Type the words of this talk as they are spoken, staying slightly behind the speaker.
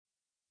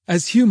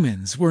As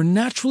humans, we're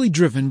naturally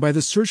driven by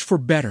the search for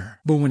better.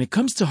 But when it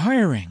comes to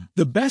hiring,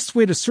 the best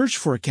way to search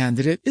for a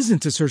candidate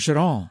isn't to search at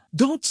all.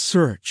 Don't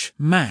search,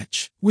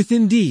 match with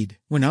Indeed.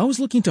 When I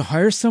was looking to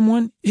hire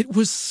someone, it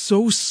was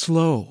so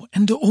slow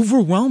and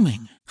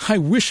overwhelming. I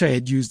wish I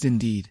had used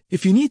Indeed.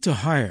 If you need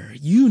to hire,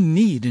 you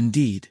need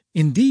Indeed.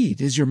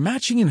 Indeed is your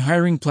matching and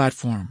hiring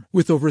platform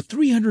with over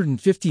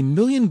 350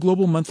 million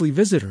global monthly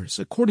visitors,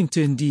 according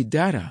to Indeed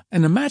data,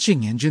 and a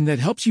matching engine that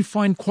helps you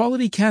find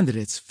quality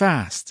candidates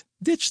fast.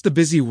 Ditch the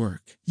busy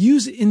work.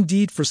 Use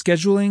Indeed for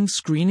scheduling,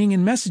 screening,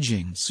 and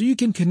messaging so you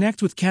can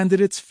connect with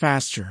candidates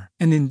faster.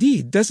 And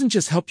Indeed doesn't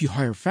just help you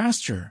hire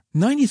faster.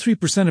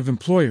 93% of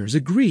employers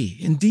agree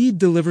Indeed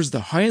delivers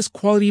the highest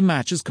quality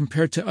matches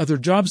compared to other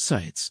job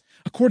sites,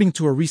 according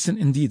to a recent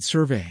Indeed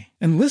survey.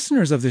 And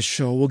listeners of this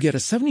show will get a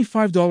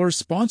 $75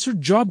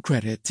 sponsored job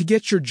credit to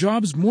get your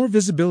jobs more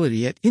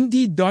visibility at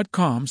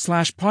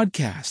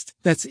Indeed.com/podcast.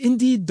 That's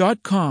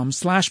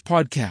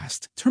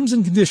Indeed.com/podcast. Terms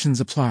and conditions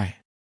apply.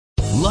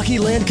 Lucky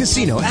Land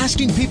Casino,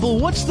 asking people,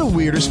 what's the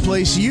weirdest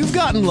place you've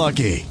gotten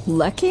lucky?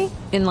 Lucky?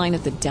 In line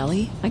at the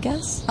deli, I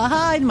guess?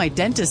 Aha, in my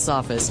dentist's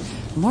office.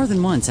 More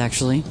than once,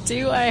 actually.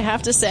 Do I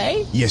have to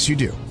say? Yes, you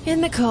do.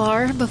 In the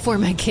car before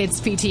my kids'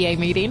 PTA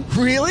meeting.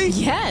 Really?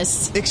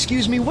 Yes.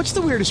 Excuse me, what's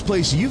the weirdest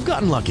place you've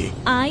gotten lucky?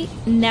 I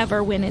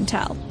never win and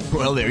tell.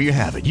 Well, there you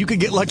have it. You can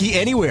get lucky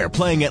anywhere,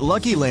 playing at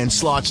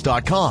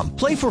LuckyLandSlots.com.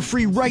 Play for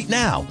free right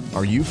now.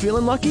 Are you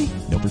feeling lucky?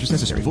 No purchase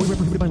necessary. Void where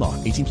prohibited by law.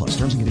 18 plus.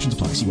 Terms and conditions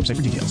apply. See website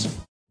for details.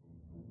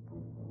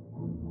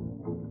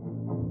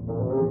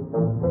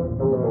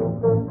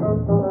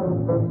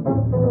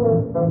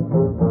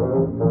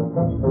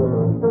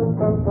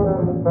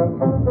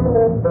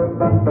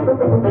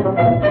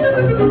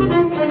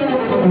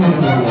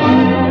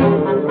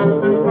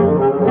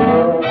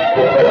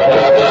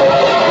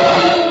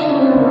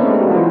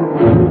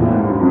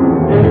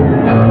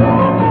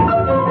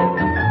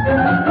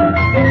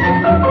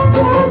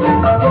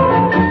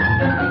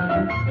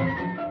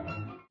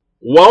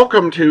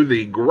 Welcome to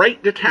the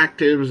Great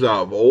Detectives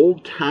of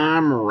Old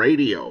Time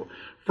Radio.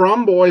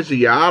 From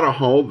Boise,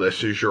 Idaho,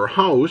 this is your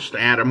host,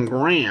 Adam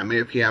Graham.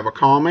 If you have a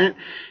comment,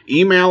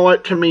 email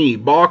it to me,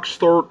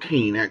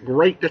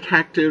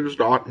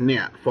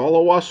 box13@greatdetectives.net.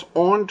 Follow us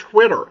on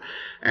Twitter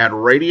at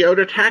Radio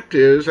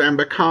Detectives and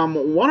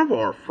become one of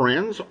our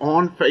friends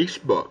on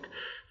Facebook.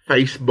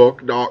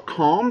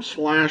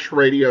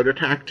 Facebook.com/Radio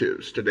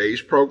Detectives.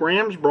 Today's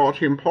program is brought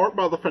to you in part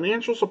by the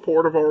financial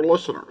support of our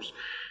listeners.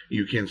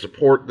 You can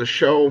support the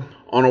show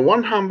on a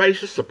one-time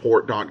basis,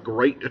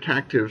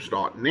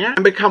 support.greatdetectives.net,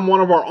 and become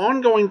one of our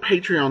ongoing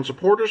Patreon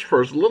supporters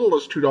for as little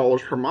as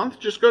 $2 per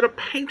month. Just go to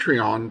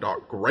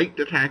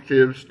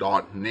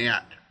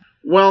patreon.greatdetectives.net.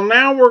 Well,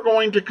 now we're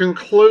going to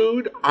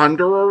conclude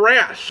Under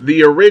Arrest.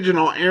 The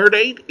original air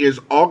date is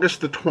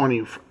August the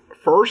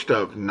 21st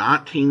of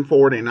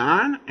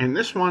 1949, and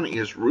this one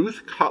is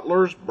Ruth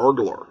Cutler's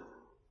Burglar.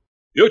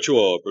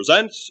 Mutual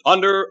presents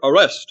Under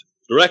Arrest,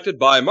 directed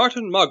by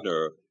Martin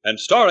Mogner, and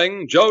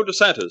starring Joe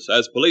DeSantis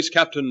as Police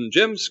Captain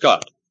Jim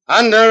Scott.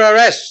 Under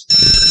arrest.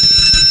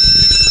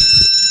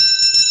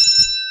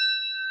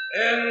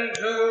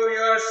 Into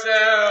your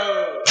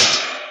cell.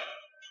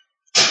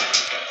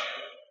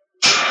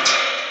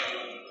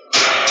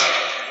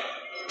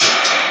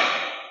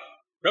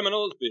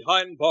 Criminals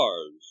behind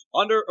bars.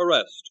 Under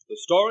Arrest, the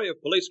story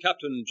of Police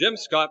Captain Jim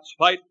Scott's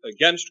fight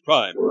against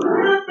crime.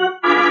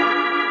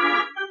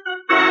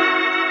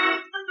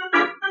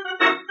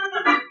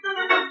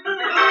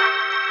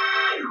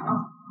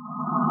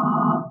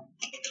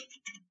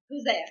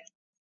 Who's there?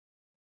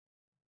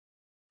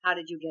 How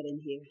did you get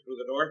in here? Through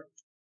the door.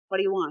 What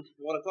do you want?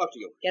 I want to talk to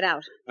you. Get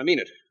out. I mean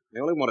it. I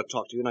only want to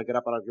talk to you, and I get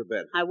up out of your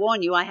bed. I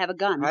warn you, I have a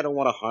gun. I don't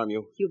want to harm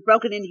you. You've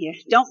broken in here.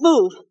 Don't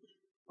move.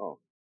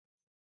 Oh,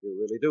 you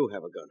really do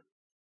have a gun.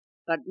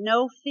 But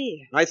no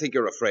fear. I think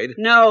you're afraid.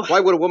 No. Why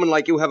would a woman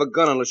like you have a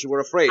gun unless you were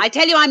afraid? I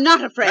tell you, I'm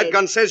not afraid. That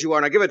gun says you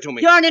are. Now give it to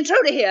me. You're an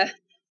intruder here.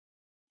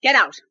 Get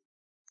out.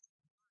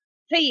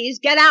 Please,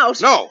 get out.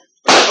 No.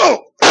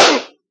 Oh!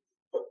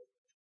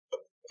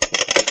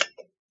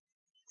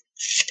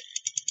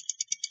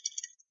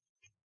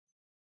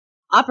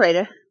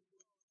 Operator,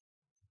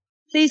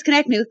 please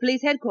connect me with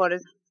police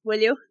headquarters, will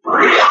you?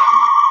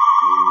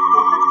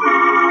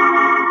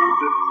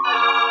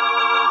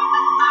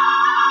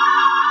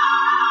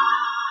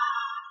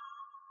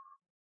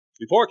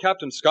 Before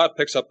Captain Scott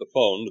picks up the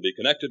phone to be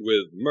connected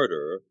with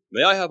murder,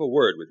 may I have a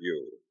word with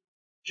you?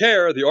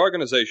 CARE, the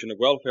organization of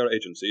welfare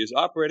agencies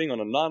operating on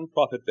a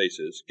non-profit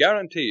basis,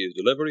 guarantees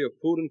delivery of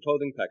food and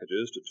clothing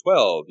packages to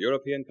 12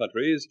 European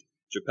countries,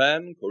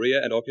 Japan, Korea,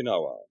 and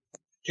Okinawa.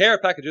 CARE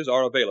packages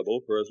are available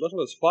for as little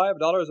as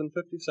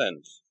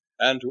 $5.50,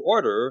 and to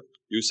order,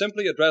 you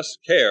simply address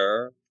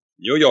CARE,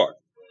 New York.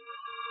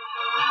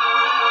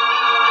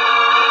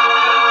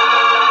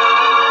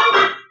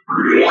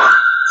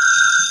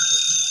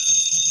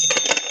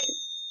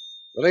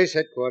 Police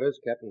headquarters,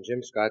 Captain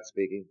Jim Scott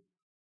speaking.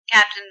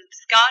 Captain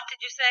Scott,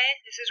 did you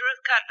say? This is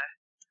Ruth Cutler.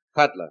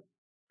 Cutler.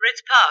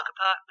 Ritz Park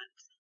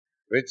Apartments.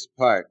 Ritz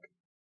Park.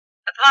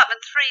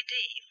 Apartment 3D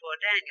for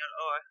Daniel,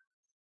 or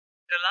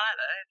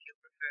Delilah, if you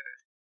prefer.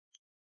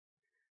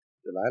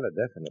 Delilah,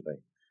 definitely.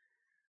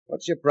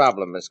 What's your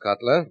problem, Miss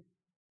Cutler?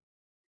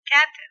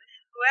 Captain,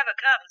 whoever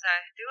comes,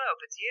 I do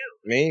hope it's you.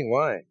 Me?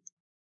 Why?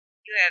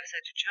 You have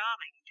such a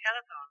charming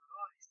telephone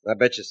voice. I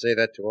bet you say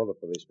that to all the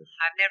policemen.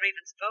 I've never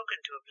even spoken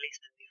to a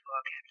policeman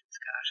before, Captain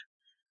Scott.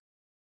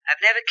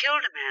 I've never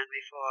killed a man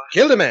before.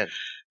 Killed a man?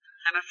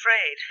 I'm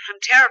afraid.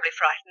 I'm terribly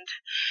frightened.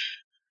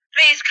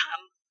 Please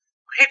come.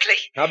 Quickly.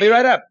 I'll be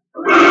right up.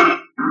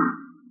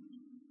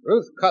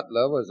 Ruth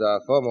Cutler was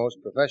our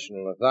foremost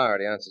professional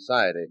authority on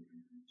society.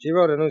 She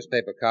wrote a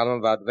newspaper column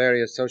about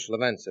various social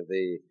events of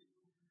the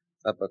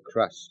upper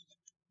crust.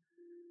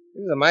 She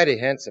was a mighty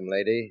handsome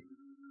lady,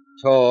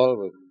 tall,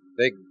 with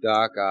big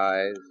dark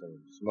eyes and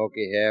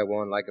smoky hair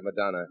worn like a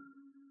Madonna.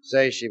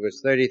 Say she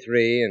was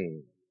 33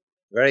 and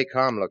very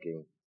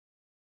calm-looking.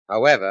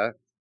 However...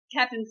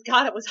 Captain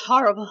Scott, it was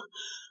horrible.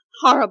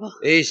 Horrible.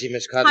 Easy,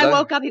 Miss Cutler. I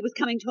woke up, he was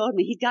coming toward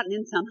me. He'd gotten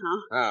in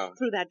somehow. How?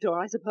 Through that door,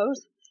 I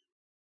suppose.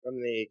 From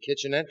the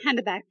kitchenette? And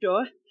the back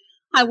door.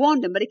 I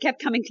warned him, but he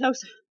kept coming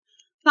closer.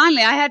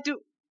 Finally, I had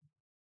to...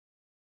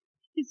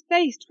 His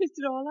face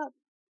twisted all up.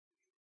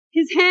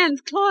 His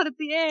hands clawed at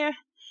the air.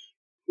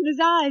 And his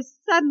eyes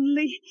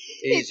suddenly...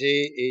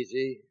 Easy,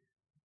 easy.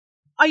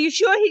 Are you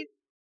sure he...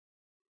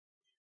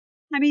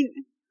 I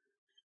mean,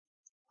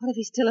 what if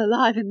he's still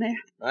alive in there?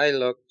 I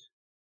looked.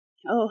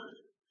 Oh.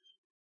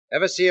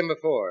 Ever see him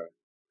before?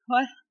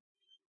 What?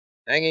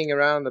 Hanging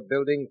around the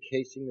building,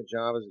 casing the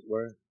job, as it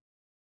were?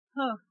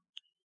 Oh.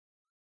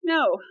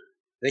 No.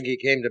 Think he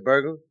came to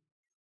burgle?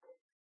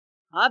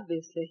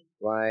 Obviously.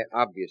 Why,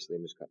 obviously,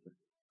 Miss Cutler.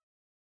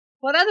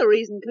 What other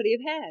reason could he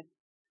have had?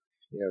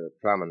 You're a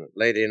prominent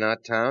lady in our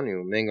town.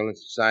 You mingle in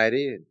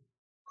society and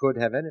could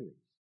have enemies.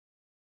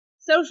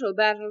 Social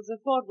battles are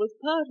fought with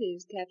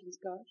parties, Captain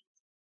Scott.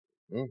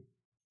 Hmm.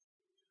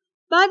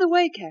 By the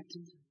way,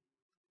 Captain,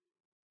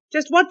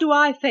 just what do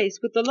I face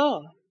with the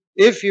law?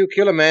 If you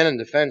kill a man in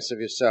defense of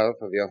yourself,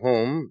 of your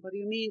home... What do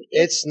you mean?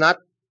 It's not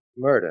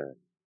murder,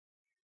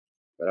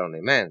 but only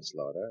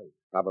manslaughter,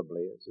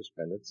 probably a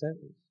suspended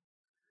sentence.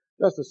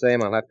 Just the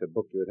same, I'll have to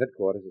book you at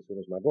headquarters as soon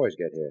as my boys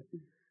get here.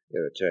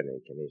 Your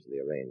attorney can easily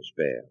arrange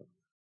bail.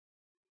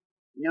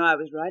 You know, I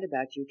was right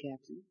about you,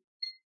 Captain.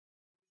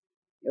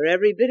 You're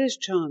every bit as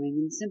charming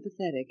and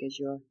sympathetic as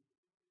your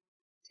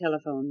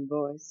telephone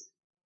voice.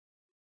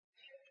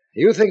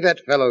 You think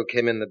that fellow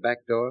came in the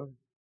back door?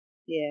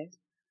 Yes.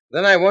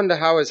 Then I wonder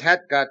how his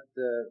hat got,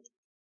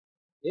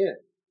 here.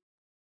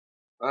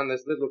 On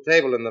this little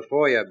table in the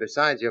foyer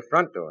besides your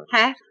front door.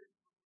 Hat?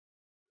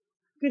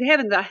 Good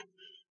heavens,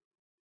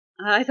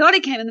 I thought he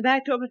came in the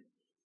back door, but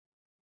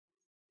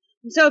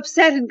I'm so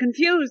upset and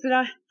confused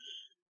that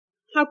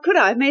how could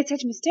I have made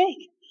such a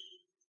mistake?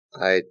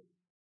 I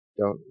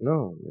don't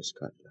know, Miss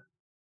Cutler.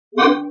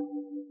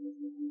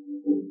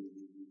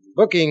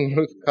 Booking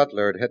Ruth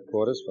Cutler at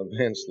headquarters for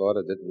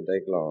manslaughter didn't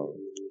take long.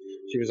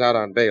 She was out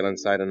on bail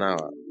inside an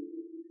hour.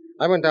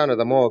 I went down to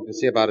the morgue to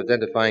see about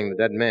identifying the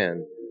dead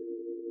man.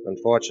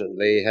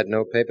 Unfortunately, he had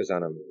no papers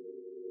on him.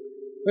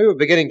 We were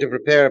beginning to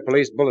prepare a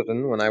police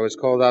bulletin when I was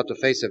called out to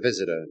face a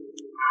visitor.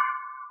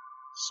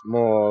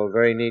 Small,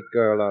 very neat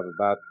girl of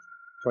about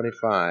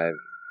 25.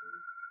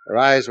 Her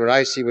eyes were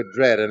icy with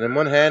dread, and in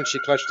one hand she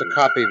clutched a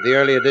copy of the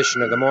early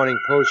edition of the Morning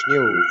Post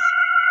News.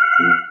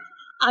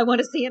 I want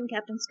to see him,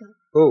 Captain Scott.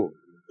 Who?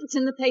 It's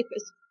in the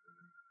papers.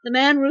 The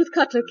man Ruth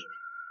Cutler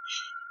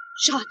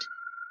shot.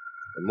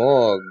 The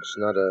morgue's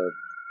not a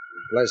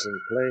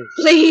pleasant place.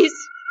 Please.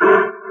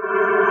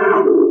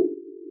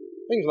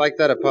 Things like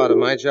that are part of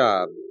my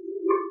job.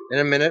 In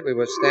a minute, we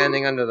were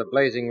standing under the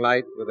blazing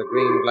light with a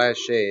green glass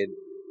shade,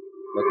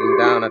 looking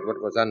down at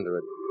what was under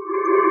it.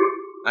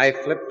 I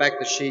flipped back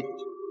the sheet.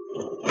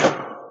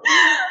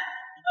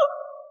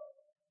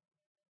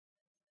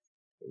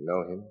 You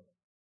know him?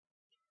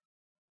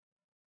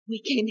 We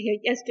came here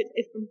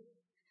yesterday from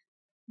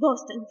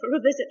Boston for a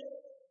visit.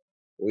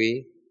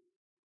 We?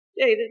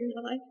 David and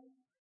I.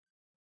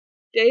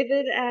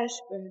 David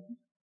Ashburn.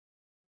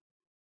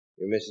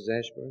 You Mrs.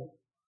 Ashburn?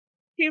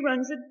 He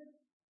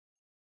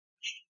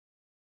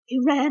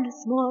ran a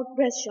small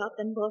dress shop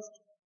in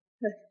Boston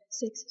for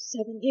 6 or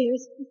 7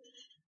 years.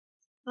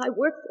 I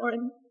worked for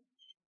him.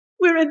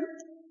 We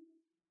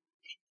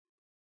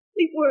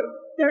were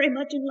very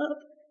much in love.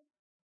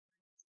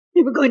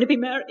 We were going to be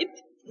married.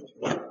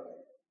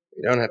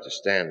 You don't have to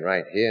stand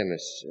right here,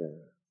 Miss...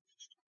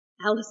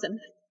 Allison.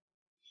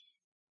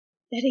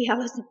 Betty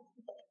Allison.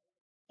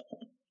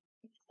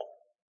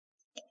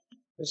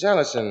 Miss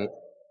Allison,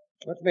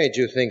 what made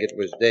you think it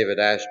was David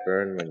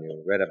Ashburn when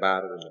you read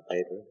about it in the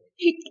paper?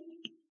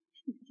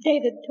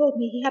 David told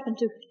me he happened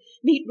to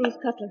meet Ruth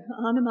Cutler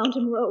on a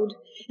mountain road,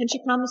 and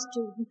she promised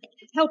to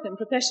help him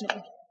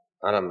professionally.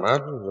 On a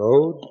mountain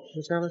road,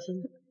 Miss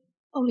Allison?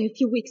 Only a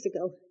few weeks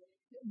ago.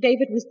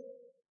 David was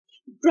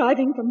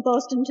driving from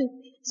Boston to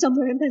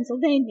somewhere in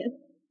Pennsylvania.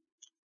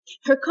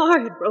 Her car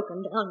had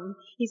broken down, and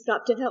he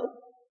stopped to help.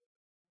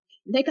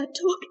 They got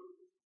talking.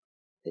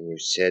 And you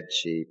said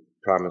she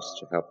promised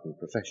to help him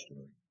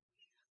professionally.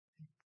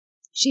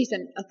 She's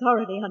an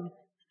authority on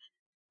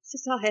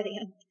society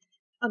and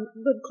on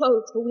good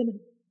clothes for women.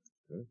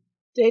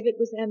 David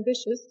was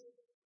ambitious.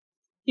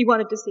 He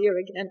wanted to see her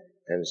again.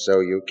 And so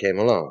you came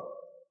along?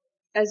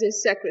 As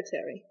his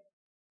secretary.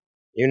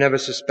 You never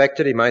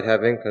suspected he might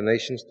have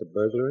inclinations to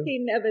burglary? He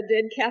never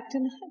did,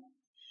 Captain.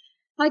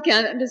 I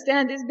can't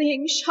understand his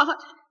being shot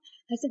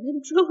as an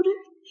intruder.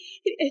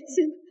 It's...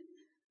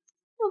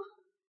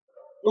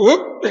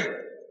 Whoop!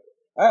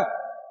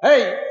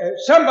 Hey,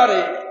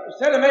 somebody,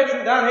 send a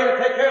matron down here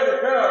to take care of this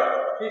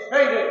girl. She's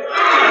fainted.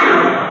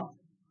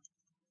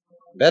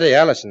 Betty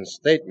Allison's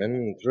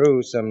statement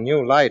threw some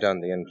new light on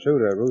the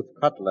intruder Ruth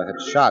Cutler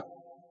had shot.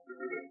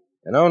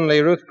 And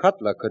only Ruth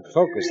Cutler could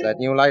focus that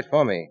new light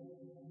for me.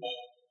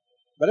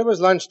 But it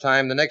was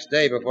lunchtime the next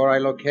day before I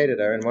located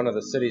her in one of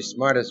the city's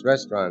smartest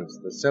restaurants,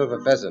 the Silver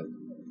Pheasant,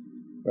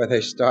 where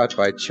they start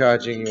by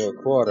charging you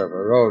a quarter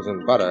for rolls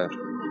and butter.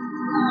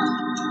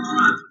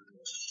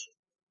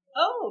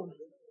 Oh,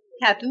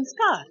 Captain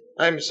Scott.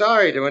 I'm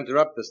sorry to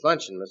interrupt this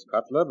luncheon, Miss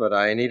Cutler, but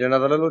I need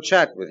another little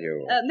chat with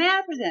you. May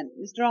I present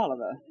Mr.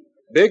 Oliver?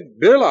 Big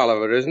Bill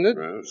Oliver, isn't it?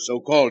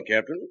 So-called,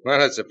 Captain.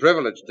 Well, it's a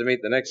privilege to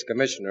meet the next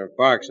commissioner of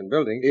parks and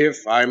buildings.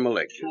 If I'm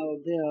elected. Oh,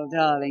 Bill,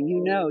 darling,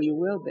 you know you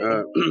will be.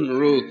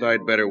 Ruth,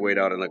 I'd better wait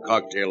out in the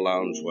cocktail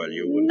lounge while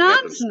you and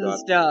Captain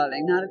Nonsense, Scott...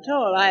 darling, not at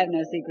all. I have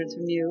no secrets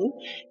from you.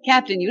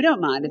 Captain, you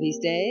don't mind if he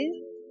stays?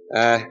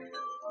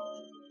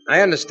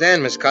 I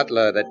understand, Miss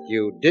Cutler, that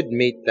you did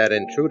meet that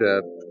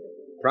intruder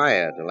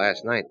prior to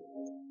last night.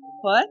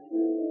 What?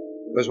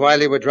 It was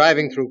while you were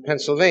driving through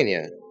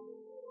Pennsylvania.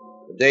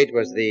 The date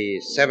was the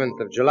 7th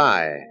of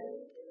July,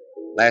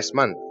 last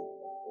month.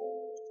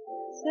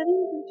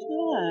 7th of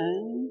July?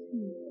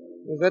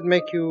 Does that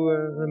make you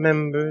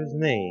remember his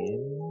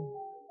name?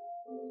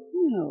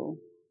 No.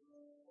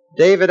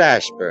 David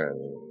Ashburn,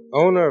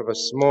 owner of a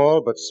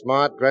small but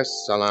smart dress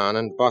salon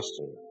in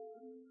Boston.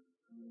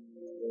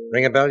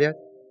 Ring a bell yet?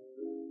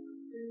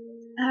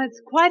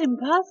 It's quite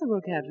impossible,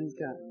 Captain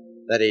Scott.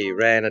 That he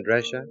ran a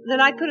dress shop? That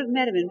I could have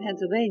met him in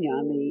Pennsylvania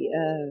on the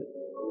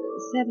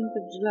 7th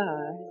of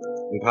July.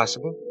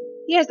 Impossible?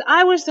 Yes,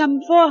 I was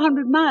some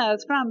 400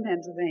 miles from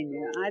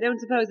Pennsylvania. I don't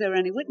suppose there were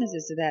any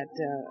witnesses to that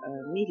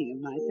meeting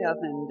of myself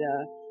and,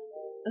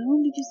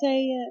 whom did you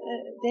say,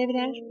 David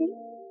Ashburn?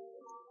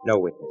 No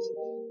witnesses.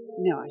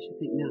 No, I should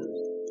think not.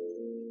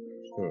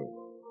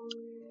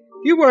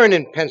 You weren't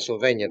in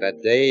Pennsylvania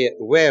that day.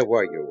 Where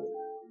were you?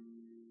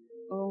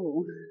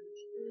 Oh.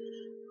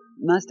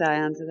 Must I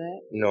answer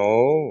that?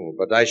 No,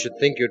 but I should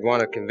think you'd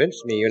want to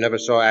convince me you never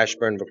saw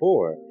Ashburn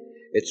before.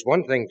 It's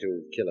one thing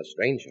to kill a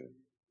stranger.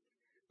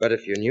 But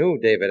if you knew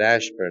David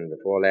Ashburn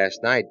before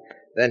last night,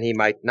 then he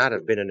might not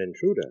have been an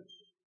intruder,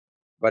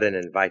 but an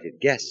invited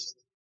guest.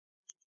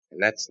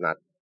 And that's not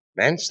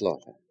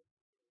manslaughter.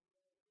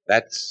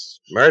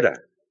 That's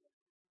murder.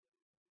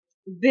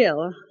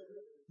 Bill,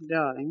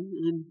 darling,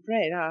 I'm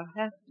afraid I'll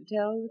have to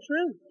tell the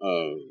truth.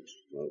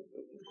 Well,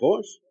 of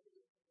course.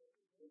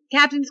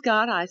 Captain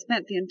Scott, I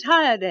spent the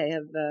entire day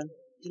of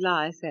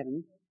July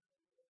 7th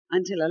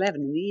until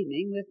 11 in the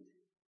evening with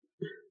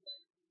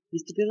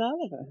Mr. Bill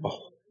Oliver.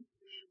 Oh.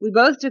 We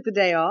both took the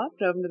day off,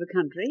 drove into the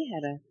country,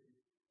 had a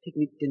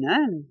picnic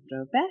dinner, and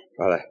drove back.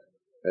 Well,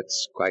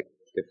 that's quite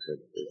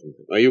different, isn't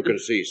it? Now, you can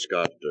see,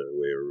 Scott,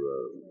 we're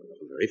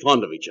very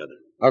fond of each other.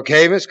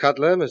 Okay, Miss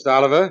Cutler, Mr.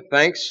 Oliver,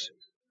 thanks.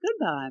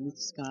 Goodbye, Mr.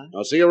 Scott.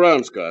 I'll see you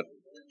around, Scott.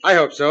 I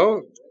hope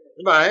so.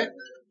 Goodbye.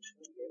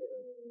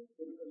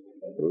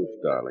 Ruth,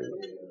 darling,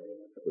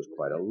 it was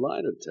quite a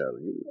lie to tell.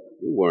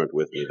 You weren't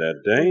with me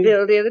that day.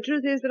 Bill, dear, the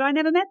truth is that I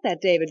never met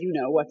that David, you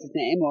know, what's his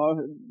name,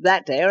 or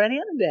that day or any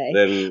other day.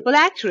 Then... Well,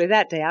 actually,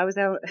 that day I was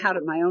out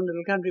at my own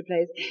little country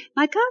place,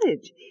 my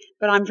cottage.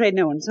 But I'm afraid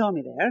no one saw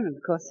me there, and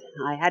of course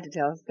I had to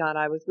tell Scott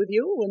I was with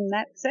you, and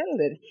that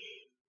settled it.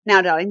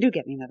 Now, darling, do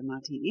get me another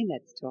martini, and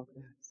let's talk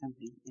about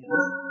something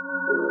else.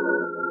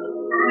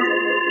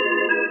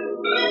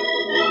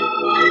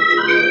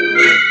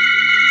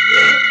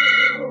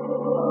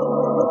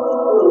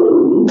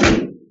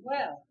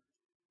 Well,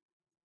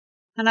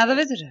 another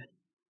visitor.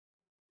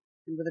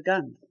 And with a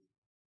gun.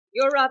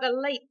 You're rather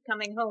late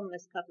coming home,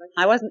 Miss Cutler.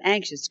 I wasn't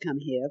anxious to come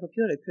here for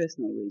purely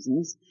personal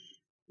reasons.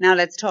 Now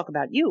let's talk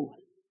about you.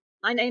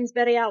 My name's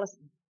Betty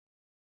Allison.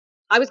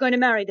 I was going to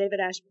marry David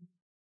Ashburn.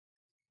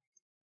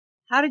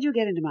 How did you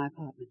get into my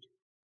apartment?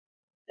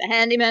 The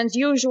handyman's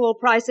usual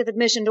price of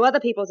admission to other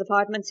people's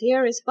apartments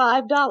here is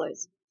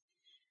 $5.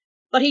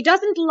 But he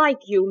doesn't like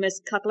you, Miss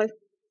Cutler.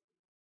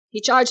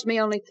 He charged me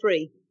only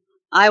 $3.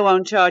 I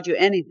won't charge you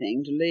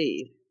anything to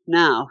leave.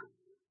 Now.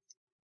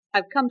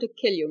 I've come to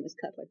kill you, Miss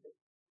Cutler.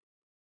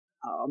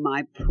 Oh,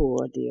 my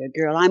poor dear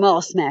girl. I'm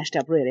all smashed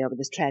up really over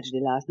this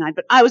tragedy last night,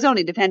 but I was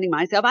only defending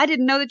myself. I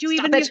didn't know that you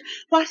Stop it.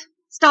 What?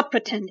 Stop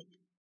pretending.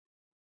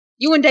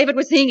 You and David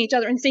were seeing each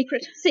other in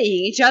secret.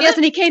 Seeing each other? Yes,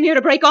 and he came here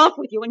to break off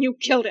with you, and you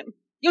killed him.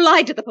 You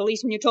lied to the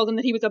police when you told them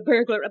that he was a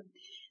burglar,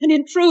 an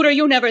intruder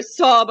you never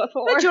saw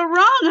before. But you're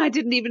wrong. I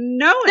didn't even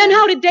know it. Then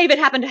how did David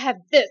happen to have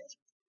this?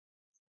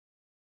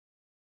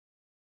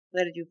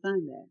 Where did you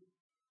find that?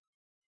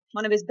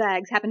 One of his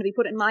bags happened to be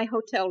put in my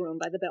hotel room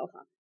by the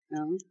bellhop.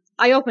 Oh?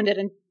 I opened it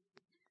and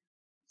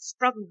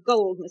struck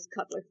gold, Miss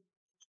Cutler.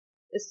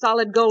 A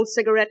solid gold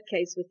cigarette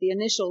case with the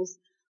initials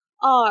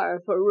R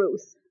for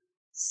Ruth,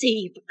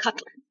 C for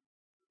Cutler.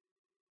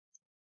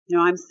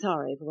 No, I'm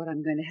sorry for what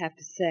I'm going to have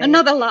to say.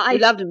 Another lie. You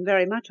loved him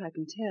very much, I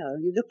can tell.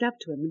 You looked up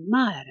to him,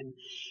 admired him.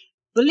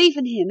 Belief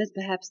in him is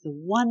perhaps the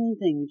one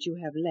thing that you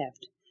have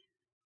left.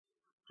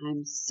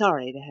 I'm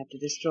sorry to have to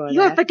destroy that.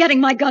 You're forgetting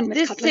my gun, Miss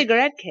This Cutler.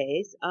 cigarette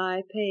case,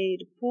 I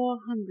paid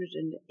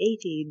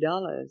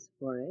 $480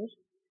 for it,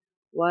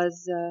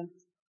 was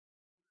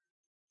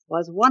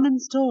one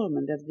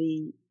installment of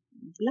the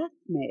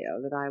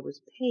blackmail that I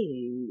was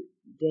paying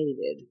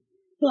David.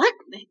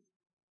 Blackmail?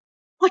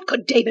 What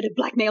could David have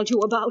blackmailed you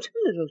about? A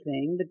little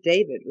thing, but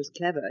David was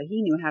clever.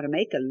 He knew how to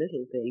make a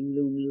little thing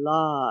loom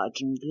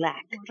large and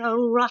black. What a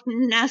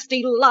rotten,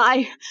 nasty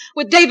lie.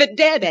 With David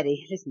dead.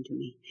 Betty, listen to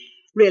me.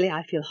 Really,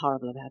 I feel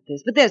horrible about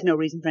this, but there's no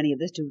reason for any of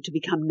this to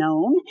become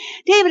known.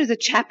 David is a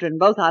chapter in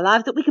both our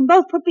lives that we can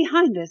both put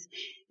behind us.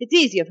 It's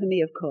easier for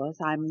me, of course.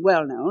 I'm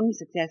well-known,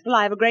 successful.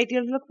 I have a great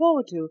deal to look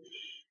forward to.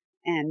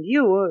 And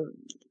you,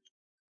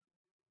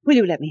 will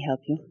you let me help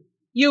you?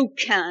 You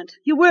can't.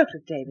 You worked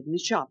with David in the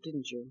shop,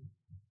 didn't you?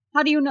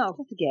 How do you know?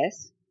 Just a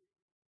guess.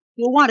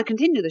 You'll want to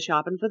continue the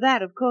shop, and for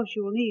that, of course,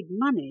 you will need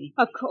money.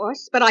 Of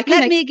course, but I can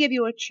Let me give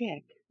you a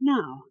check.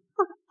 Now.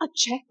 A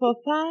check? For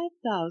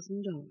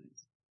 $5,000.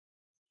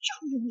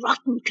 You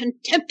rotten,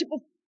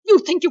 contemptible. You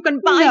think you can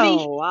buy me?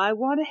 No, I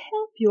want to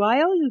help you.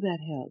 I owe you that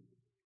help.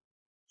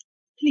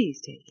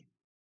 Please take it.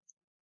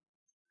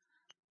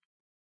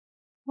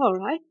 All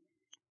right.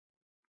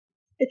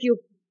 If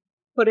you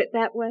put it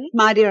that way.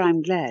 My dear,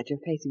 I'm glad you're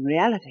facing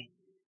reality.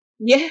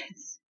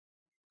 Yes.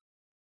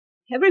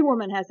 Every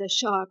woman has a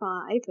sharp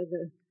eye for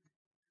the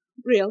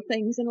real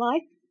things in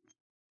life.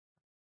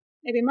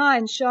 Maybe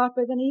mine's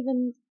sharper than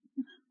even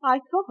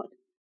I thought.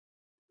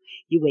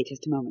 You wait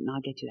just a moment and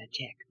I'll get you that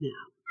check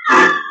now.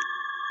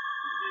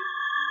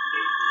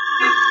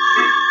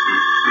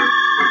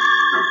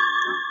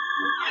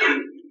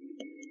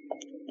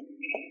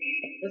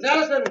 Miss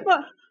Ellison!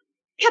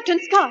 Captain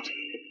Scott!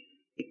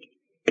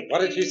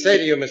 What did she say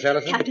to you, Miss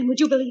Ellison? Captain,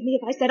 would you believe me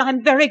if I said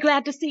I'm very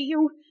glad to see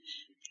you?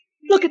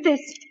 Look at this.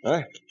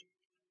 Huh?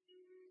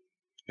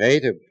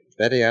 Pay to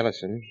Betty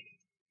Ellison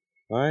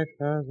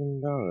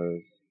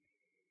 $5,000.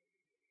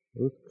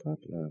 Ruth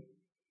Cutler.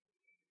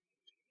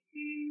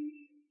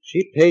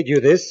 She paid you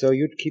this so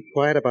you'd keep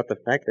quiet about the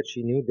fact that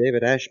she knew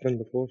David Ashburn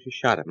before she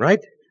shot him,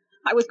 right?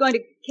 I was going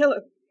to kill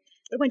her,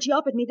 but when she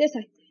offered me this,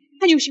 I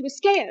knew she was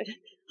scared,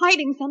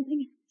 hiding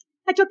something.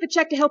 I took the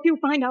check to help you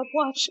find out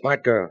what.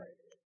 Smart girl.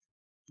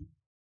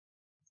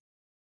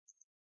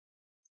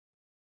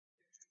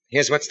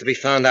 Here's what's to be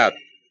found out.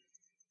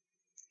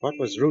 What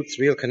was Ruth's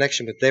real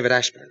connection with David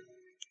Ashburn?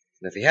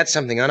 And if he had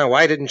something on her,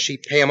 why didn't she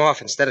pay him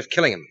off instead of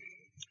killing him?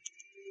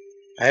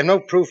 I have no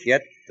proof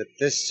yet that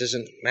this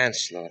isn't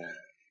manslaughter.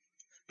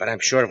 But I'm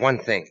sure of one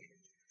thing.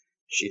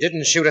 She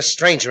didn't shoot a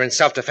stranger in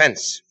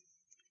self-defense.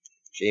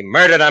 She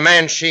murdered a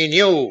man she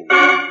knew.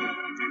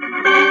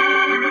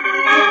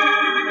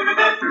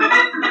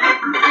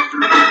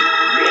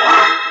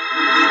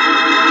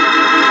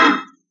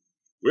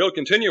 We'll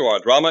continue our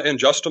drama in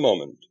just a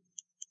moment.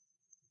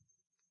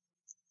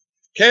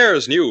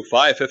 CARE's new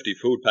 550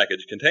 food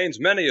package contains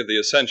many of the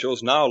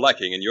essentials now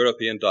lacking in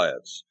European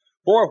diets.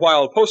 For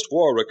while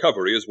post-war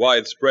recovery is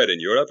widespread in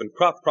Europe and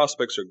crop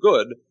prospects are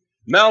good,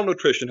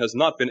 malnutrition has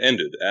not been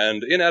ended,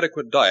 and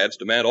inadequate diets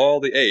demand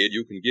all the aid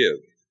you can give.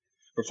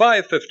 For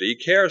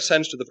 $5.50, CARE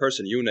sends to the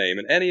person you name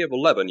in any of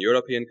 11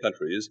 European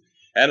countries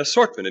an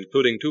assortment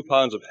including 2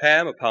 pounds of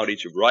ham, a pound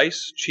each of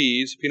rice,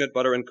 cheese, peanut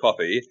butter, and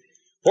coffee,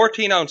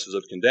 14 ounces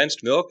of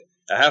condensed milk,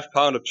 a half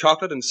pound of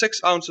chocolate, and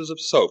 6 ounces of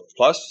soap,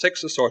 plus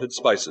 6 assorted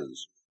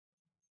spices.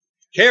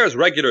 CARE's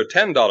regular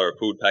 $10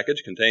 food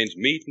package contains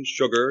meat and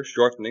sugar,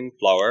 shortening,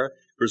 flour,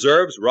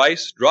 preserves,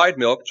 rice, dried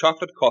milk,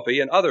 chocolate, coffee,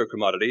 and other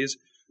commodities,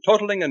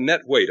 totaling a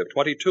net weight of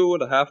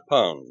 22.5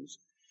 pounds.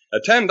 A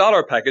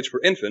 $10 package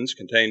for infants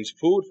contains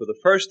food for the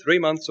first 3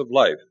 months of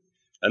life,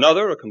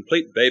 another a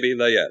complete baby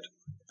layette.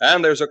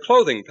 And there's a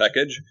clothing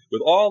package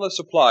with all the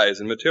supplies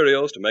and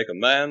materials to make a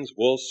man's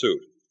wool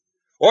suit.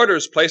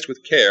 Orders placed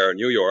with CARE,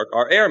 New York,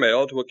 are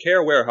airmailed to a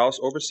CARE warehouse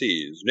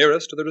overseas,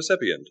 nearest to the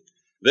recipient.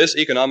 This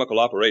economical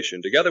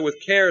operation, together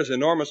with CARE's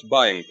enormous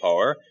buying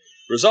power,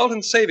 result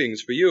in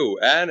savings for you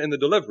and in the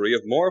delivery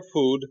of more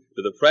food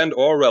to the friend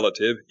or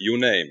relative you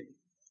name.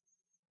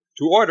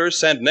 To orders,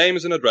 send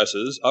names and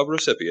addresses of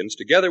recipients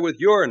together with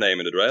your name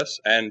and address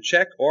and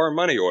check or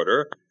money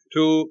order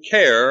to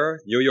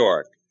CARE, New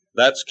York.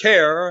 That's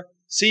CARE,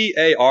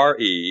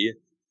 C-A-R-E,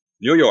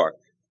 New York.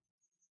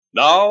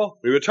 Now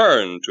we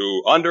return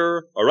to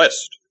Under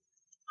Arrest.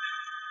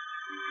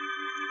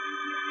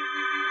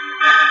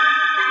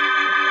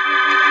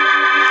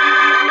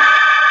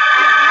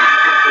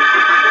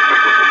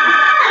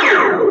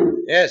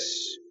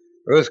 Yes,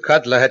 Ruth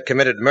Cutler had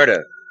committed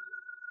murder.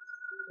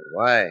 But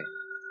why?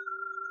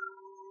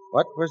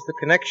 What was the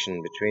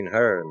connection between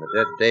her and the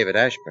dead David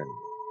Ashburn?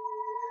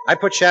 I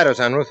put shadows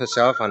on Ruth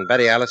herself, on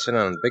Betty Allison,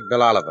 and on Big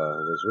Bill Oliver,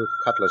 who was Ruth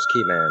Cutler's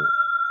key man.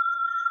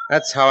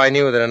 That's how I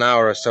knew that an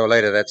hour or so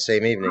later that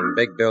same evening,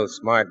 Big Bill's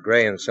smart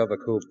gray and silver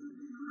coupe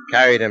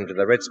carried him to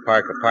the Ritz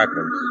Park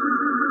Apartments.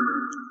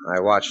 I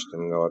watched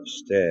him go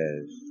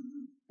upstairs.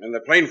 And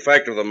the plain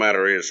fact of the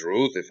matter is,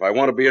 Ruth, if I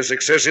want to be a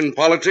success in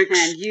politics...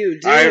 And you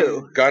do.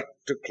 I've got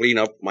to clean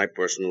up my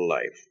personal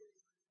life.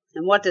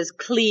 And what does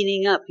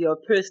cleaning up your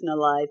personal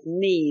life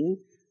mean?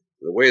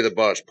 The way the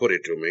boss put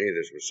it to me,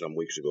 this was some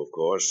weeks ago, of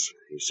course,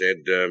 he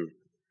said,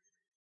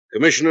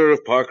 Commissioner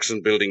of Parks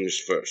and Buildings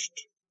first.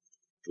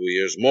 2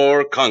 years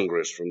more,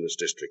 Congress from this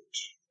district.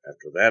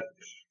 After that,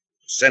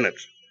 Senate.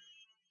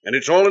 And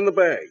it's all in the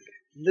bag.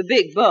 The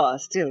big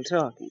boss still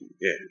talking.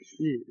 Yes.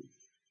 Mm.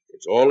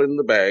 It's all in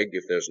the bag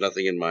if there's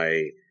nothing in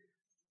my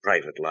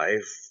private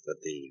life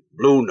that the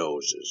Blue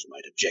Noses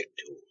might object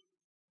to.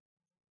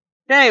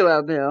 Very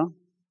well, Bill.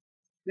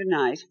 Good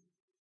night.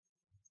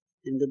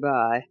 And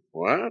goodbye.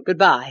 What?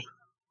 Goodbye.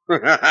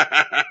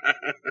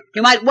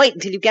 You might wait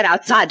until you get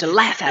outside to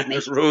laugh at me.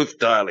 Ruth,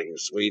 darling,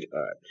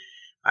 sweetheart,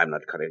 I'm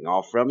not cutting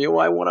off from you.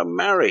 I want to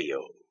marry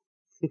you.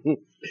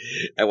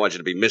 I want you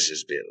to be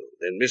Mrs. Bill,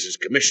 then Mrs.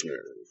 Commissioner,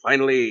 and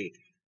finally,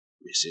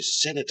 Mrs.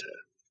 Senator.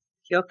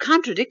 You're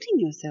contradicting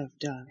yourself,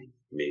 darling.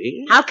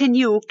 Me? How can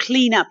you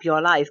clean up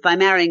your life by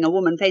marrying a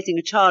woman facing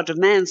a charge of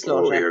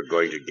manslaughter? Oh, you're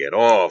going to get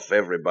off.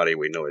 Everybody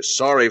we know is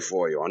sorry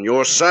for you, on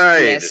your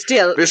side. Yes,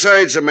 still...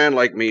 Besides, a man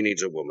like me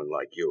needs a woman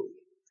like you.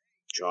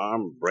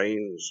 Charm,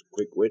 brains,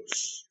 quick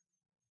wits,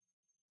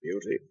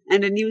 beauty.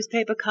 And a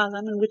newspaper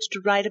column in which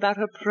to write about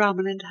her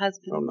prominent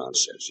husband. Oh,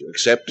 nonsense. You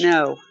accept?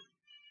 No.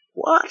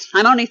 What?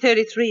 I'm only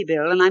 33,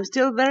 Bill, and I'm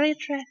still very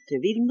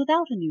attractive, even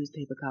without a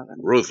newspaper column.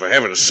 Ruth, for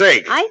heaven's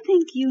sake. I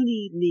think you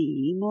need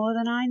me more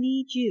than I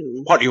need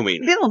you. What do you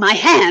mean? Bill, my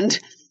hand!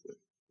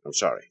 I'm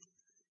sorry.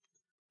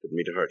 Didn't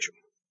mean to hurt you.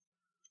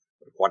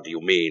 But what do you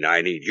mean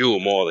I need you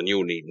more than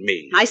you need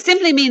me? I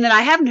simply mean that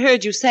I haven't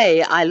heard you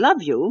say, I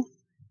love you.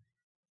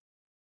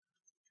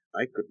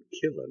 I could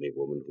kill any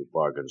woman who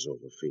bargains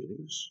over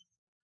feelings.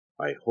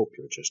 I hope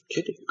you're just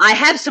kidding. I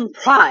have some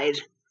pride.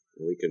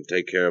 We can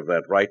take care of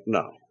that right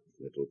now.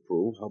 It'll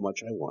prove how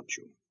much I want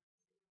you.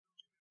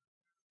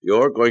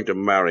 You're going to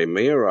marry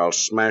me or I'll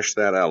smash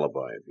that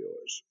alibi of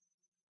yours.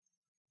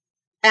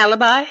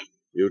 Alibi?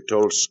 You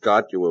told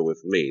Scott you were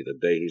with me the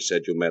day he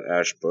said you met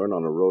Ashburn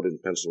on a road in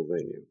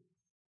Pennsylvania.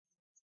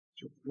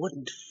 You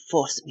wouldn't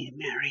force me to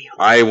marry you.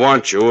 I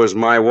want you as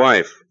my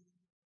wife.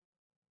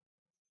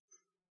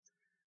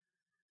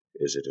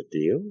 Is it a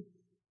deal?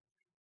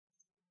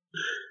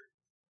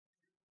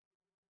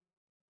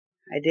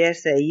 I dare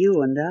say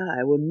you and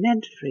I were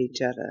meant for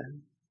each other.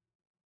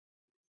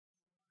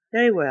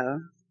 Very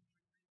well,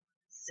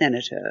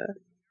 Senator.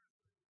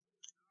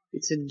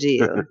 It's a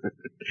deal.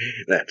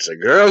 That's a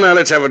girl. Now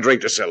let's have a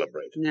drink to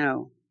celebrate.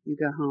 No, you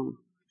go home.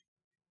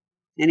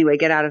 Anyway,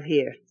 get out of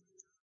here.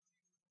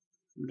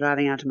 I'm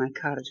driving out to my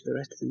cottage for the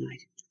rest of the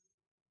night.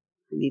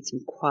 I need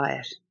some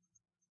quiet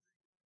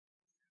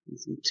and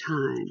some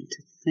time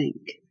to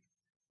think.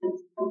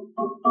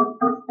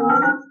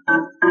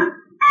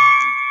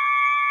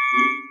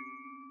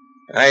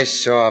 I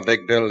saw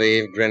Big Bill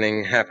leave,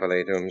 grinning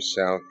happily to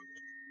himself.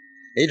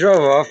 He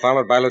drove off,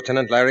 followed by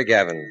Lieutenant Larry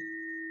Gavin.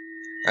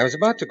 I was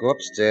about to go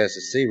upstairs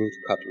to see Ruth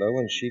Cutler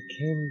when she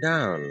came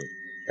down,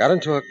 got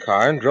into her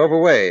car, and drove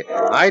away.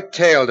 I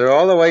tailed her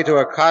all the way to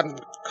her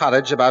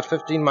cottage about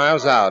 15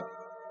 miles out.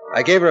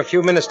 I gave her a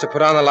few minutes to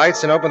put on the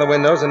lights and open the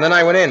windows, and then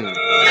I went in.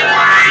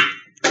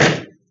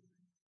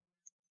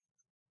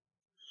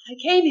 I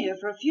came here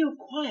for a few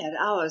quiet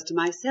hours to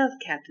myself,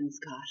 Captain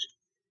Scott.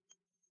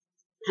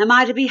 Am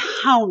I to be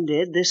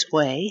hounded this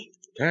way?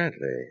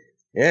 Apparently,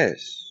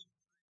 yes.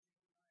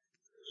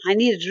 I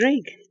need a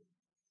drink.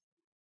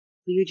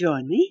 Will you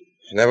join me?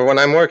 Never when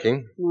I'm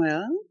working.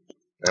 Well?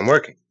 I'm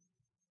working.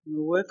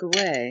 We'll work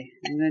away.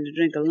 I'm going to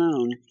drink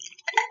alone.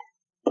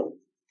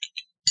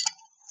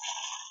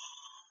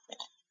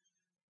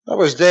 What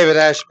was David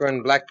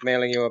Ashburn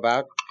blackmailing you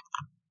about?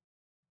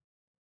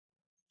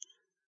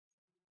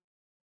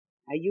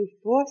 You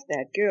forced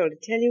that girl to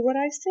tell you what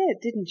I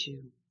said, didn't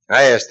you?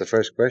 I asked the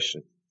first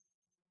question.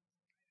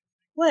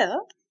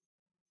 Well,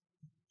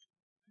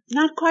 it's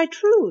not quite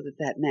true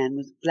that man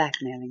was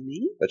blackmailing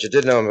me. But you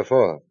did know him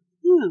before.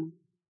 No.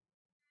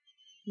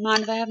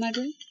 Mind if I have my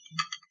drink?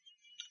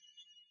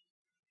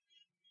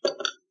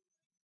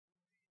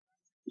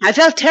 I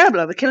felt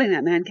terrible over killing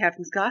that man,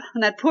 Captain Scott.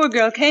 When that poor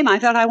girl came, I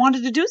felt I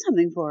wanted to do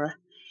something for her.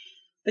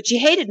 But she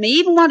hated me,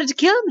 even wanted to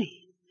kill me.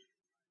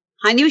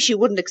 I knew she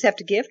wouldn't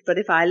accept a gift, but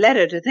if I led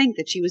her to think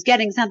that she was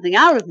getting something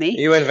out of me...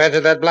 You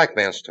invented that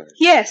blackmail story?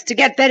 Yes, to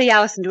get Betty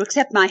Allison to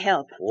accept my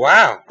help.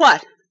 Wow.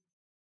 What?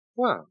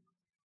 Wow.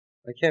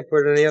 I can't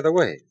put it any other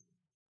way.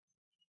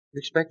 You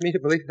expect me to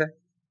believe that?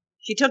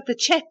 She took the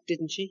check,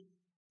 didn't she?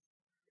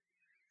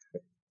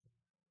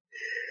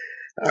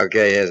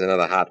 Okay, here's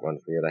another hot one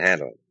for you to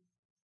handle.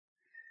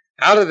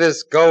 How did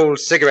this gold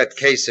cigarette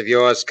case of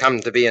yours come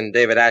to be in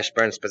David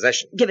Ashburn's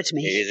possession? Give it to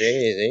me. Easy,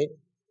 easy.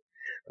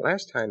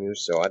 Last time you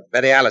saw it,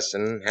 Betty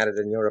Allison had it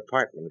in your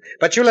apartment.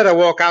 But you let her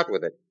walk out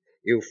with it.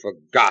 You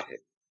forgot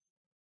it.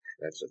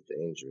 That's a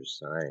dangerous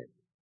sign.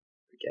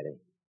 Forgetting.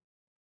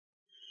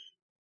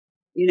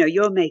 You know,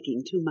 you're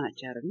making too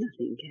much out of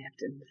nothing,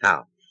 Captain.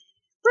 How?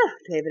 Well,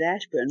 David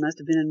Ashburn must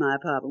have been in my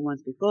apartment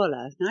once before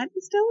last night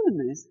and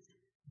stolen this.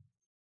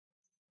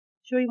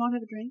 Sure you won't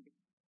have a drink?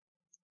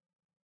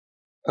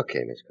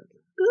 Okay, Miss Cutler.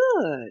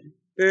 Good.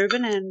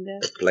 Bourbon and...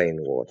 Plain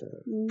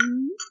water.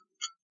 Mm-hmm.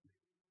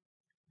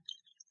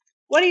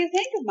 What do you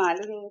think of my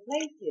little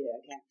place here,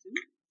 Captain?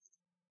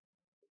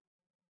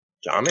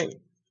 Charming.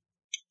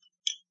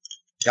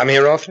 Come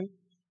here often?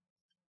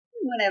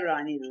 Whenever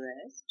I need a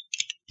rest.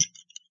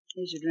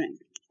 Here's your drink.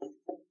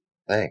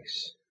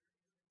 Thanks.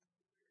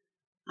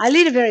 I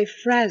lead a very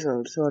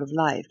frazzled sort of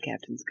life,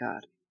 Captain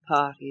Scott.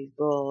 Parties,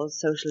 balls,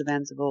 social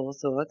events of all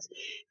sorts,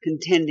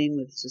 contending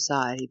with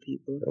society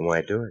people. Then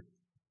why do it?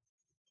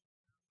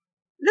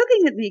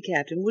 Looking at me,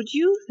 Captain, would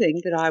you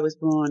think that I was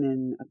born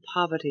in a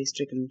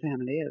poverty-stricken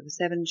family of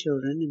 7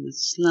 children in the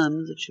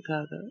slums of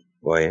Chicago?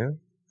 Were you?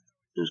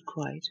 Not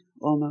quite.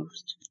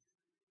 Almost.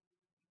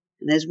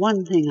 And there's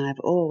one thing I've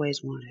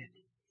always wanted.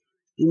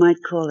 You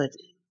might call it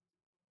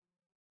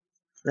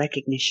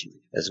recognition.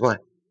 As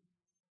what?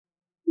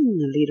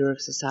 A leader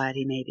of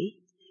society, maybe.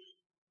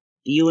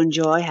 Do you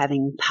enjoy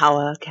having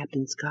power,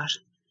 Captain Scott?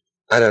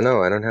 I don't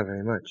know. I don't have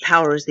very much.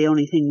 Power is the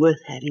only thing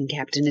worth having,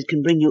 Captain. It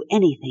can bring you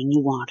anything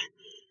you want.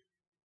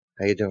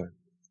 How you doing?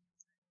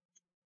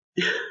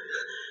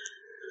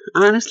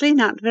 Honestly,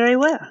 not very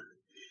well.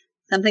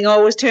 Something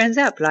always turns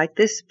up, like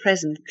this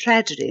present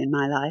tragedy in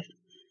my life.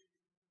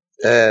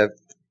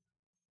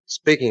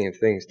 Speaking of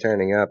things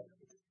turning up,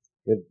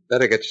 you'd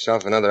better get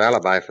yourself another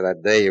alibi for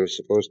that day you were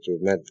supposed to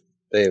have met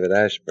David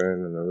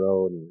Ashburn on the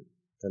road in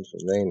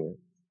Pennsylvania.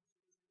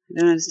 I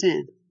don't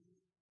understand.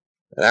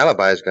 That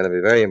alibi is going to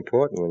be very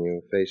important when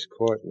you face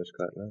court, Miss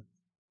Cutler.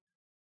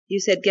 You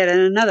said get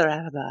another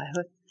alibi.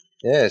 What?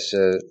 Yes,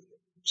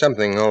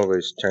 something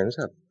always turns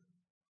up.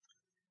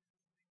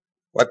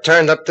 What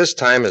turned up this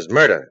time is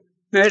murder.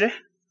 Murder?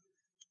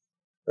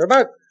 For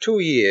about 2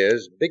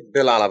 years, Big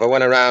Bill Oliver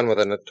went around with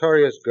a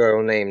notorious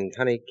girl named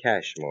Honey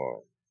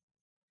Cashmore.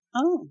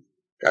 Oh.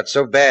 Got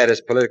so bad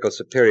his political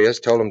superiors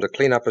told him to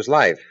clean up his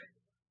life.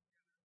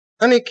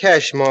 Honey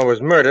Cashmore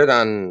was murdered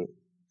on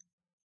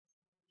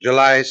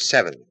July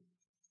 7th.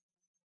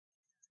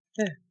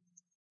 Yeah,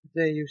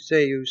 the day you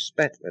say you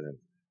spent with him.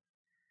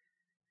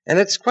 And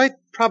it's quite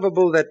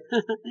probable that...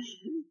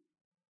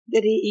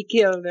 That he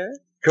killed her?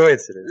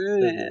 Coincidence.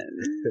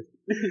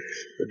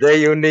 The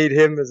day you need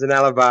him as an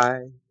alibi,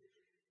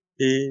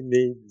 he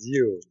needs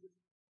you.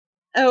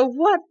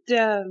 What,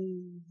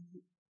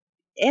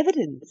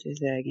 evidence is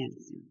there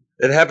against him?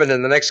 It happened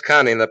in the next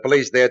county, and the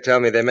police there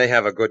tell me they may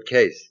have a good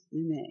case. They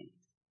may.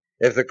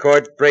 If the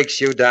court breaks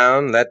you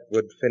down, that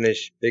would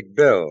finish Big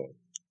Bill.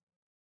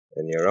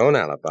 And your own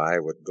alibi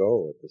would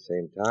go at the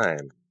same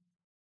time.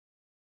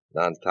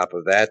 And on top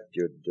of that,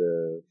 you'd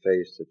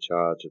face the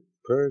charge of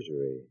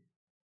perjury.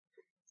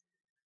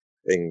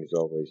 Things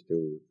always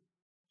do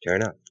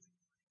turn up,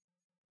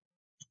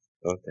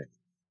 don't they?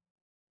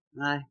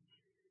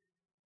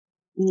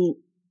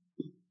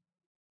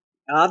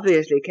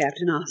 Obviously,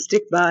 Captain, I'll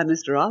stick by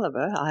Mr.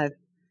 Oliver. I've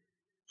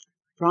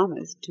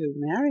promised to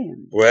marry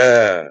him.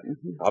 Well,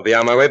 I'll be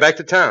on my way back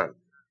to town.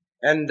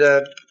 And,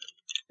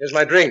 here's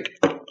my drink.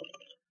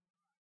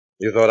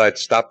 You thought I'd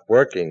stop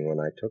working when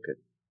I took it.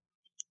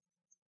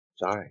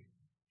 Sorry.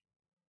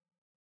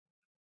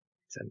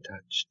 It's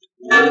untouched.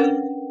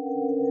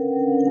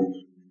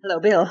 Hello,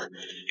 Bill.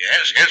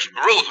 Yes,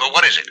 Ruth,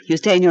 what is it? You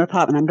stay in your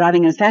apartment. I'm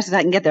driving as fast as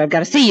I can get there. I've got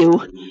to see you.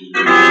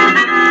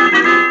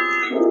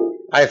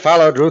 I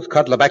followed Ruth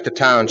Cutler back to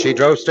town. She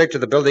drove straight to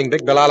the building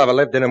Big Bill Oliver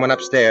lived in and went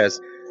upstairs.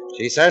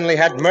 She certainly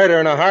had murder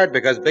in her heart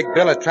because Big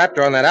Bill had trapped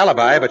her on that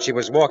alibi, but she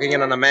was walking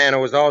in on a man who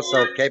was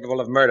also capable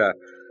of murder.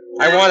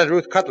 I wanted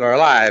Ruth Cutler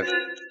alive.